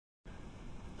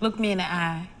Look me in the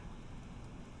eye.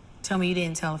 Tell me you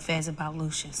didn't tell the feds about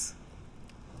Lucious.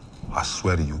 I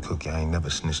swear to you, Cookie, I ain't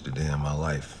never snitched a day in my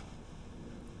life.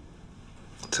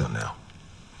 Until now.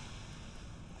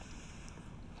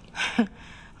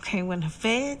 Okay, when the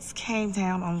feds came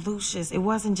down on Lucious, it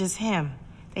wasn't just him.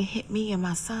 They hit me and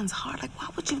my son's heart. Like, why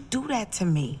would you do that to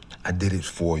me? I did it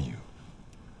for you.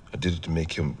 I did it to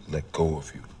make him let go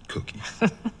of you, Cookie.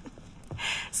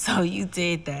 So you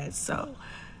did that so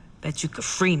that you could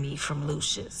free me from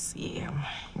Lucious, yeah.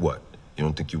 What? You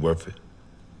don't think you're worth it?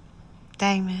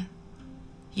 Damon,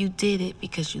 you did it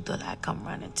because you thought I'd come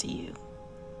running to you.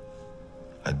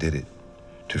 I did it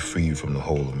to free you from the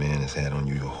hold a man has had on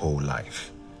you your whole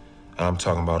life. I'm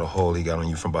talking about a hold he got on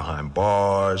you from behind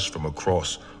bars, from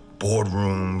across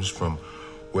boardrooms, from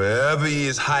wherever he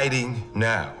is hiding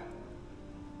now.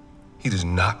 He does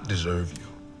not deserve you.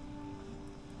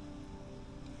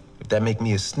 If that make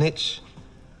me a snitch,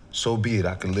 so be it.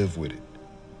 I can live with it.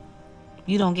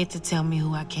 You don't get to tell me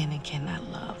who I can and cannot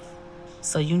love.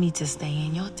 So you need to stay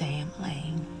in your damn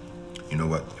lane. You know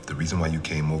what? If the reason why you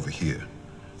came over here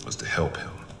was to help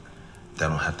him, that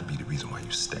don't have to be the reason why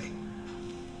you stay.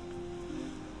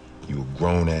 You a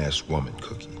grown-ass woman,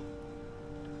 Cookie.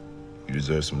 You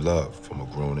deserve some love from a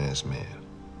grown-ass man.